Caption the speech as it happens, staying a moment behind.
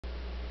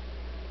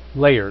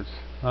Layers.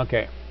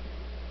 Okay.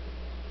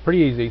 Pretty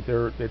easy.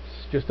 It's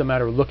just a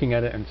matter of looking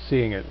at it and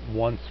seeing it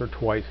once or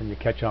twice, and you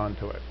catch on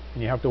to it.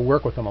 And you have to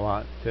work with them a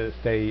lot to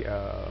stay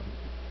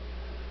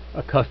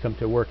accustomed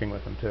to working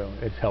with them too.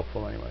 It's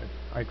helpful anyway.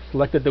 I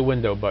selected the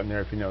window button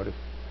there, if you notice.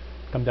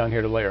 Come down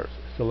here to layers.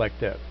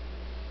 Select it.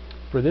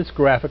 For this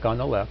graphic on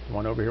the left,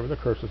 one over here where the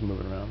cursor's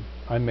moving around,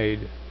 I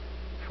made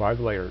 5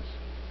 layers.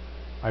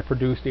 I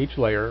produced each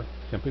layer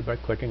simply by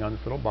clicking on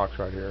this little box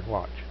right here.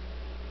 Watch.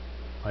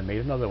 I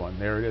made another one.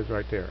 There it is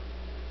right there.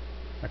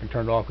 I can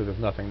turn it off because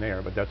there's nothing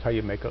there, but that's how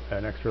you make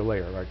an extra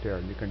layer right there.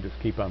 And you can just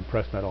keep on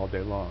pressing that all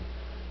day long.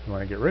 If you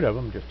want to get rid of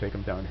them, just take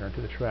them down here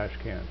into the trash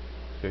can.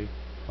 See?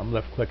 I'm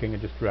left clicking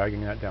and just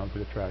dragging that down to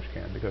the trash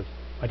can because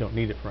I don't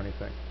need it for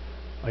anything.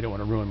 I don't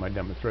want to ruin my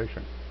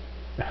demonstration.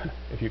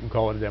 If you can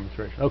call it a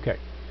demonstration. Okay.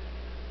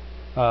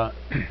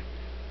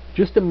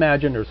 Just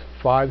imagine there's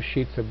 5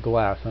 sheets of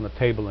glass on a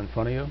table in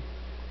front of you,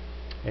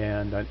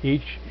 and on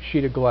each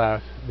sheet of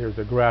glass there's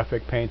a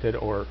graphic painted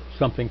or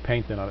something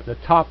painted on it. The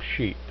top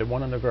sheet, the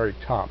one on the very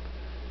top,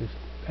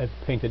 has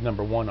painted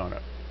number 1 on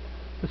it.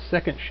 The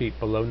second sheet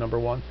below number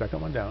 1,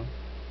 second one down,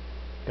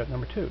 got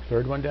number 2.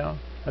 Third one down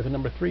has a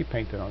number 3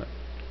 painted on it.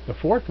 The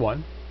fourth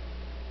one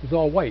is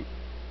all white.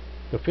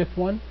 The fifth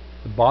one,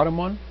 the bottom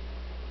one,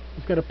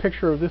 it's got a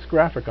picture of this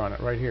graphic on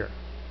it right here.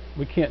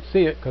 We can't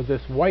see it because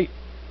this white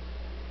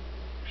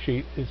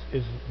sheet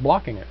is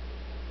blocking it.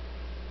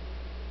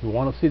 You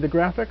want to see the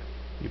graphic?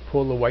 You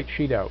pull the white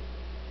sheet out.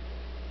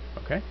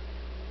 Okay?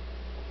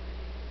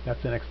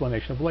 That's an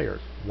explanation of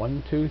layers.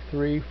 1, 2,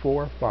 3,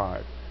 4,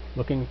 5.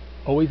 Looking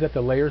always at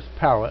the layers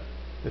palette,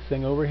 this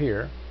thing over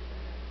here,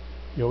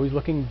 you're always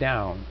looking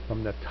down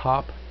from the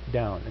top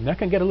down. And that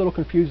can get a little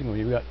confusing when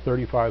you've got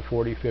 35,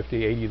 40,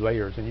 50, 80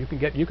 layers, and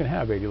you can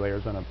have 80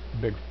 layers on a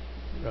big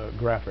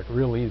graphic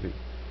real easy.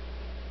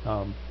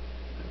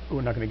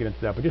 We're not going to get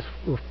into that, but just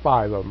for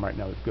 5 of them right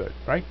now is good,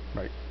 right?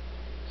 Right.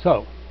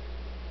 So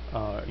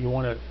you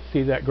want to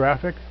see that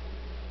graphic?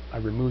 I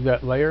remove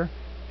that layer,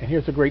 and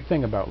here's the great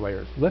thing about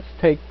layers. Let's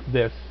take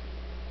this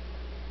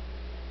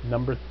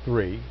number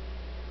 3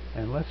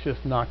 and let's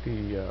just knock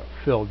the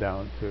fill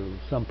down to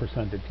some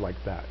percentage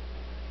like that.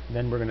 And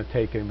then we're going to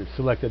take it, and we've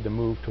selected the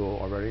move tool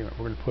already, and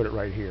we're going to put it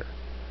right here.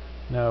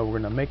 Now we're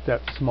going to make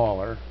that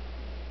smaller.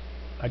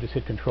 I just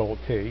hit Control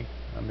T.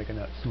 I'm making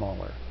that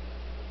smaller,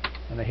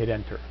 and I hit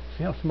Enter.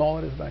 See how small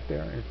it is back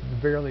there?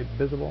 It's barely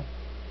visible.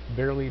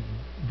 Barely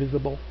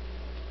visible.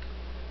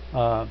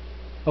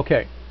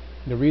 Okay.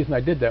 The reason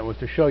I did that was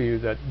to show you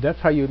that that's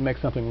how you would make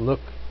something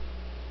look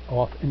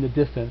off in the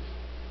distance,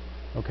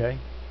 okay,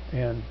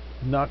 and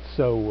not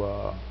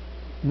so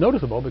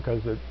noticeable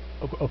because the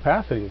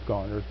opacity is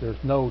gone.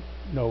 There's no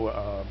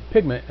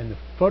pigment in the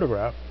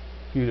photograph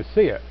for you to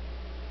see it.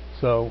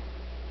 So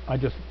I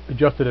just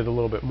adjusted it a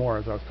little bit more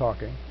as I was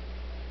talking.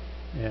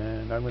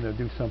 And I'm going to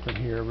do something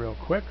here real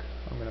quick.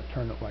 I'm going to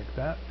turn it like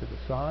that to the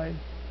side.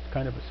 It's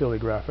kind of a silly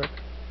graphic.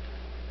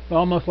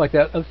 Almost like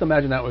that. Let's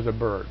imagine that was a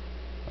bird.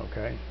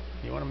 Okay.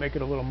 You want to make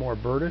it a little more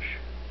birdish.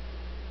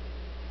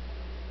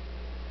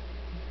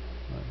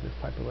 This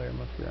type of layer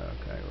must be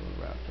okay.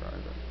 We'll rasterize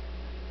it.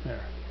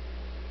 There.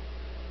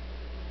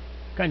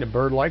 Kind of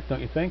bird-like,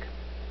 don't you think?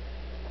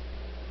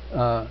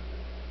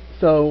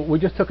 So we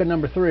just took a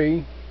number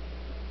 3,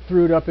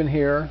 threw it up in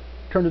here,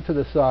 turned it to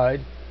the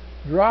side,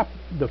 dropped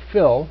the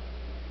fill.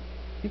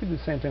 You can do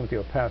the same thing with the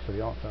opacity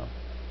also.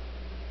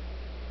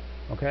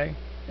 Okay?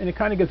 And it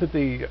kind of gives it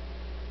the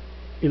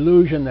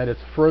illusion that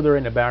it's further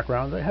in the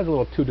background. It has a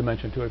little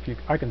 2-dimension to it.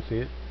 I can see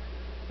it,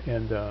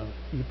 and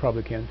you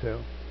probably can too.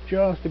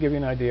 Just to give you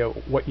an idea of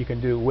what you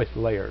can do with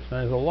layers.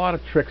 Now, there's a lot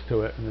of tricks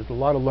to it, and there's a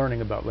lot of learning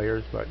about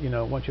layers, but you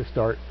know, once you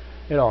start,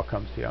 it all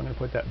comes to you. I'm going to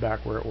put that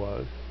back where it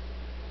was,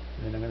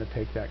 and then I'm going to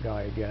take that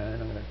guy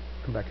again. I'm going to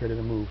come back here to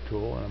the move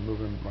tool, and I'm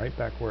moving him right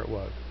back where it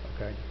was.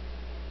 Okay,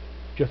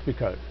 just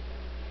because.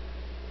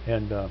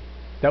 And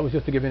that was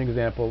just to give you an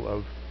example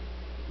of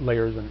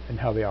layers and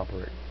how they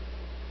operate.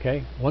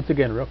 Okay, once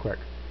again, real quick,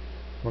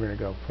 we're going to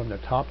go from the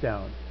top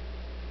down.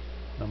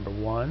 Number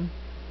 1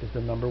 is the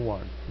number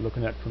 1.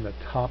 Looking at from the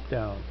top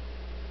down.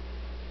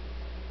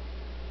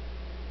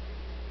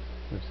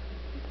 There's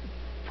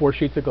 4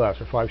 sheets of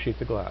glass or 5 sheets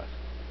of glass.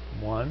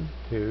 1,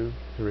 2,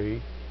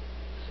 3,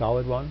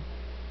 solid one,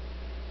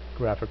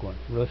 graphic one.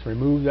 Let's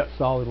remove that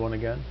solid one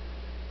again.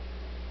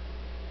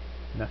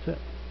 And that's it.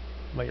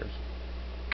 Layers.